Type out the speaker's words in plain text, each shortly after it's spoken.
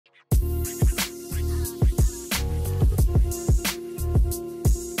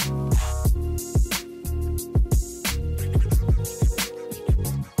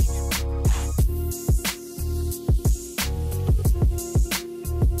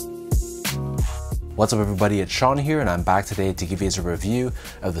What's up everybody, it's Sean here and I'm back today to give you a review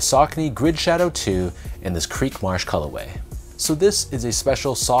of the Saucony Grid Shadow 2 in this Creek Marsh colorway. So this is a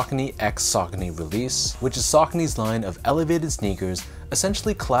special Saucony x Saucony release, which is Saucony's line of elevated sneakers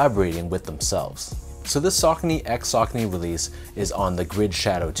essentially collaborating with themselves. So this Saucony x Saucony release is on the Grid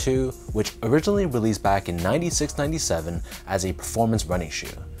Shadow 2, which originally released back in 96-97 as a performance running shoe.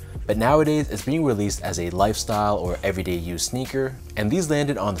 But nowadays it's being released as a lifestyle or everyday use sneaker, and these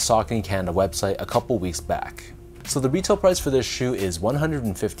landed on the Saucony Canada website a couple weeks back. So the retail price for this shoe is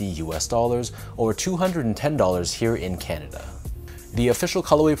 $150 US or $210 here in Canada. The official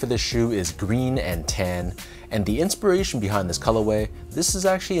colorway for this shoe is green and tan, and the inspiration behind this colorway, this is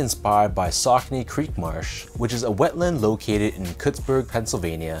actually inspired by Saucony Creek Marsh, which is a wetland located in Pittsburgh,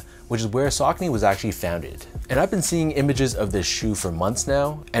 Pennsylvania, which is where Saucony was actually founded. And I've been seeing images of this shoe for months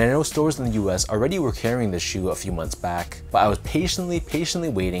now, and I know stores in the US already were carrying this shoe a few months back, but I was patiently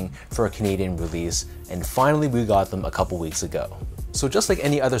waiting for a Canadian release, and finally we got them a couple weeks ago. So just like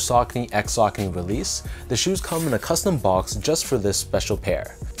any other Saucony x Saucony release, the shoes come in a custom box just for this special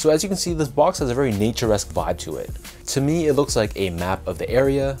pair. So as you can see, this box has a very nature-esque vibe to it. To me, it looks like a map of the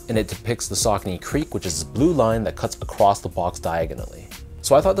area, and it depicts the Saucony Creek, which is this blue line that cuts across the box diagonally.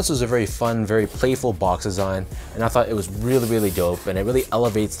 So I thought this was a very fun, very playful box design, and I thought it was really dope, and it really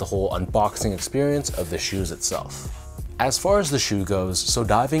elevates the whole unboxing experience of the shoes itself. As far as the shoe goes, so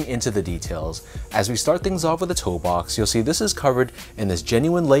diving into the details, as we start things off with the toe box, you'll see this is covered in this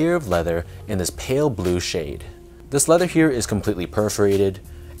genuine layer of leather in this pale blue shade. This leather here is completely perforated,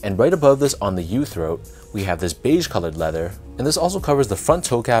 and right above this on the U-throat, we have this beige colored leather, and this also covers the front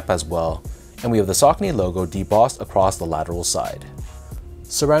toe cap as well, and we have the Saucony logo debossed across the lateral side.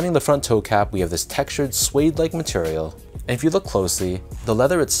 Surrounding the front toe cap, we have this textured suede-like material, and if you look closely, the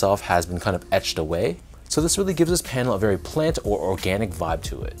leather itself has been kind of etched away, so this really gives this panel a very plant or organic vibe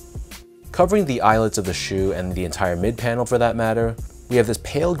to it. Covering the eyelets of the shoe and the entire mid panel for that matter, we have this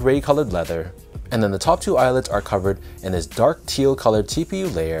pale gray colored leather, and then the top two eyelets are covered in this dark teal colored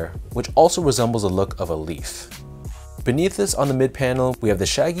TPU layer, which also resembles the look of a leaf. Beneath this on the mid panel, we have the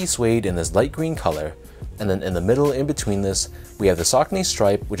shaggy suede in this light green color, and then in the middle in between this, we have the Saucony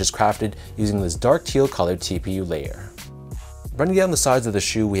stripe, which is crafted using this dark teal colored TPU layer. Running down the sides of the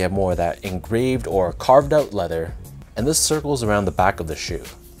shoe, we have more of that engraved or carved out leather, and this circles around the back of the shoe.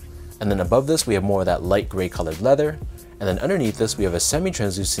 And then above this, we have more of that light gray colored leather, and then underneath this, we have a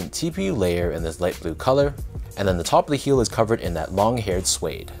semi-translucent TPU layer in this light blue color, and then the top of the heel is covered in that long-haired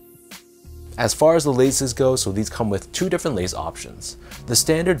suede. As far as the laces go, so these come with two different lace options. The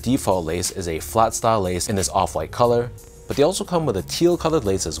standard default lace is a flat style lace in this off-white color, but they also come with a teal colored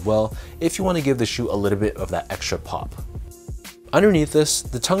lace as well if you want to give the shoe a little bit of that extra pop. Underneath this,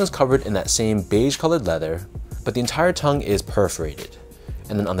 the tongue is covered in that same beige colored leather, but the entire tongue is perforated.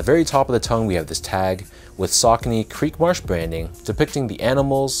 And then on the very top of the tongue, we have this tag with Saucony Creek Marsh branding depicting the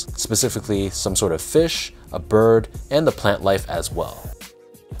animals, specifically some sort of fish, a bird, and the plant life as well.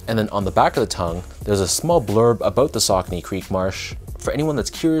 And then on the back of the tongue, there's a small blurb about the Saucony Creek Marsh for anyone that's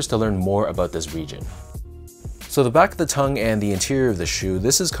curious to learn more about this region. So the back of the tongue and the interior of the shoe,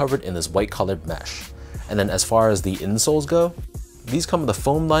 this is covered in this white colored mesh. And then as far as the insoles go, these come with a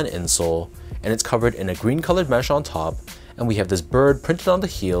foam line insole, and it's covered in a green colored mesh on top, and we have this bird printed on the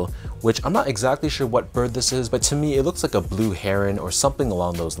heel, which I'm not exactly sure what bird this is, but to me it looks like a blue heron or something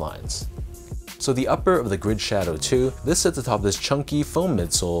along those lines. So the upper of the Grid Shadow 2, this sits atop this chunky foam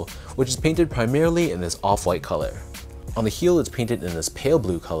midsole, which is painted primarily in this off-white color. On the heel it's painted in this pale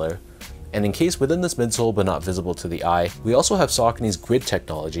blue color, and encased within this midsole but not visible to the eye, we also have Saucony's grid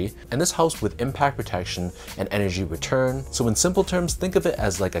technology, and this helps with impact protection and energy return. So in simple terms, think of it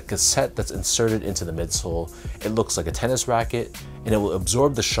as like a cassette that's inserted into the midsole. It looks like a tennis racket, and it will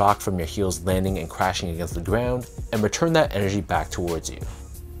absorb the shock from your heels landing and crashing against the ground, and return that energy back towards you.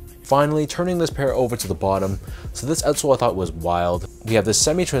 Finally, turning this pair over to the bottom, so this outsole I thought was wild. We have this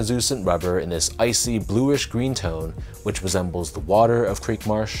semi-translucent rubber in this icy bluish green tone, which resembles the water of Creek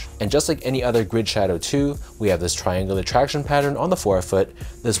Marsh. And just like any other Grid Shadow 2, we have this triangular traction pattern on the forefoot,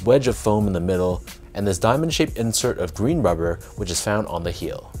 this wedge of foam in the middle, and this diamond-shaped insert of green rubber, which is found on the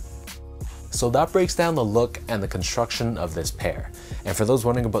heel. So that breaks down the look and the construction of this pair. And for those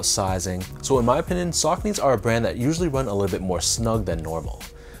wondering about sizing, so in my opinion, Sauconys are a brand that usually run a little bit more snug than normal.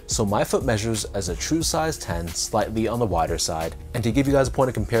 So my foot measures as a true size 10, slightly on the wider side. And to give you guys a point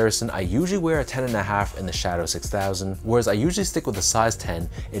of comparison, I usually wear a 10.5 in the Shadow 6000, whereas I usually stick with a size 10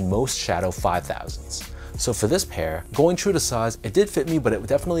 in most Shadow 5000s. So for this pair, going true to size, it did fit me, but it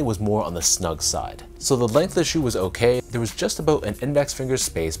definitely was more on the snug side. So the length of the shoe was okay. There was just about an index finger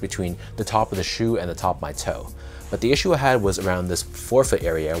space between the top of the shoe and the top of my toe. But the issue I had was around this forefoot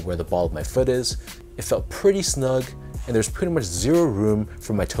area where the ball of my foot is. It felt pretty snug, and there's pretty much zero room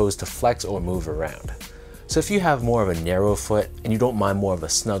for my toes to flex or move around. So if you have more of a narrow foot and you don't mind more of a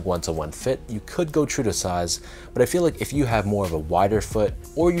snug one-to-one fit, you could go true to size, but I feel like if you have more of a wider foot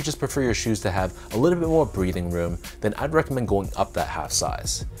or you just prefer your shoes to have a little bit more breathing room, then I'd recommend going up that half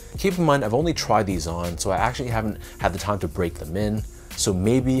size. Keep in mind, I've only tried these on, so I actually haven't had the time to break them in. So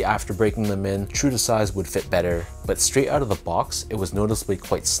maybe after breaking them in, true to size would fit better, but straight out of the box, it was noticeably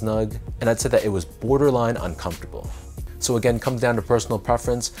quite snug, and I'd say that it was borderline uncomfortable. So again, comes down to personal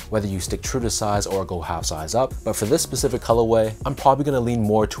preference, whether you stick true to size or go half size up. But for this specific colorway, I'm probably gonna lean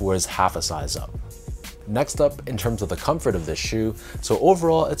more towards half a size up. Next up, in terms of the comfort of this shoe, so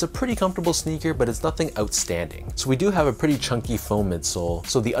overall, it's a pretty comfortable sneaker, but it's nothing outstanding. So we do have a pretty chunky foam midsole,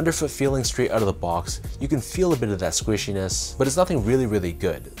 so the underfoot feeling straight out of the box, you can feel a bit of that squishiness, but it's nothing really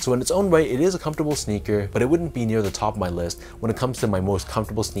good. So in its own right, it is a comfortable sneaker, but it wouldn't be near the top of my list when it comes to my most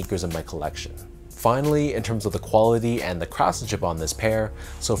comfortable sneakers in my collection. Finally, in terms of the quality and the craftsmanship on this pair,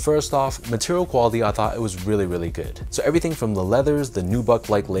 so first off, material quality, I thought it was really good. So everything from the leathers, the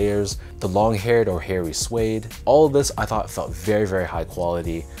nubuck-like layers, the long-haired or hairy suede, all of this I thought felt very high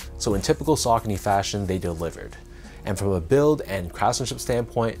quality. So in typical Saucony fashion, they delivered. And from a build and craftsmanship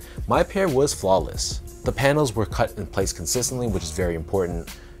standpoint, my pair was flawless. The panels were cut in place consistently, which is very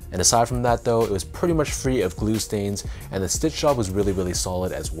important. And aside from that though, it was pretty much free of glue stains, and the stitch job was really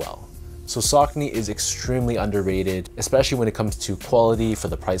solid as well. So Saucony is extremely underrated, especially when it comes to quality for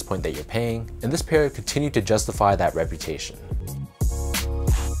the price point that you're paying, and this pair continued to justify that reputation.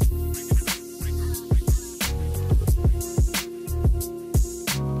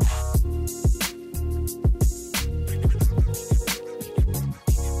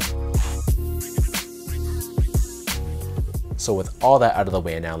 So with all that out of the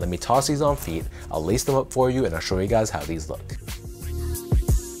way now, let me toss these on feet, I'll lace them up for you, and I'll show you guys how these look.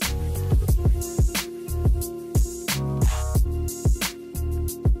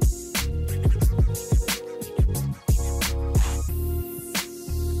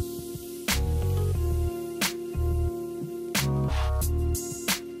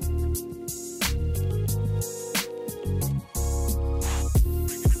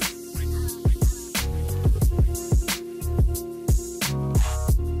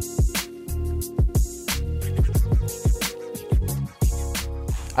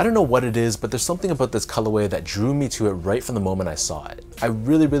 I don't know what it is, but there's something about this colorway that drew me to it right from the moment I saw it. I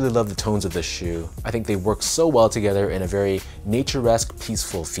really love the tones of this shoe. I think they work so well together in a very nature-esque,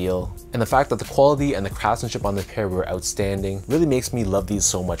 peaceful feel. And the fact that the quality and the craftsmanship on this pair were outstanding really makes me love these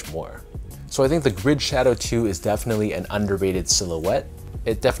so much more. So I think the Grid Shadow 2 is definitely an underrated silhouette.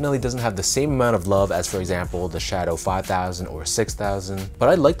 It definitely doesn't have the same amount of love as, for example, the Shadow 5000 or 6000, but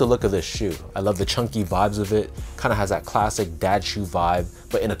I like the look of this shoe. I love the chunky vibes of it, kind of has that classic dad shoe vibe,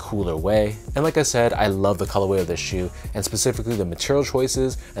 but in a cooler way. And like I said, I love the colorway of this shoe, and specifically the material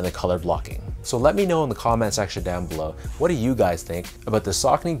choices and the color blocking. So let me know in the comment section down below, what do you guys think about the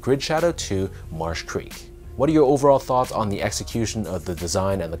Saucony Grid Shadow 2 Marsh Creek? What are your overall thoughts on the execution of the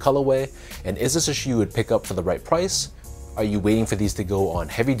design and the colorway? And is this a shoe you would pick up for the right price? Are you waiting for these to go on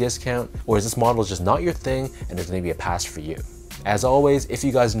heavy discount, or is this model just not your thing and it's gonna be a pass for you? As always, if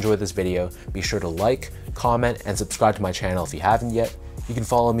you guys enjoyed this video, be sure to like, comment, and subscribe to my channel if you haven't yet. You can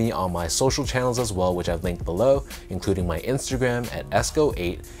follow me on my social channels as well, which I've linked below, including my Instagram at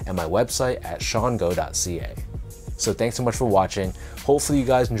esco8 and my website at seango.ca. So thanks so much for watching. Hopefully you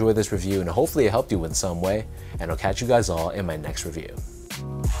guys enjoyed this review, and hopefully it helped you in some way, and I'll catch you guys all in my next review.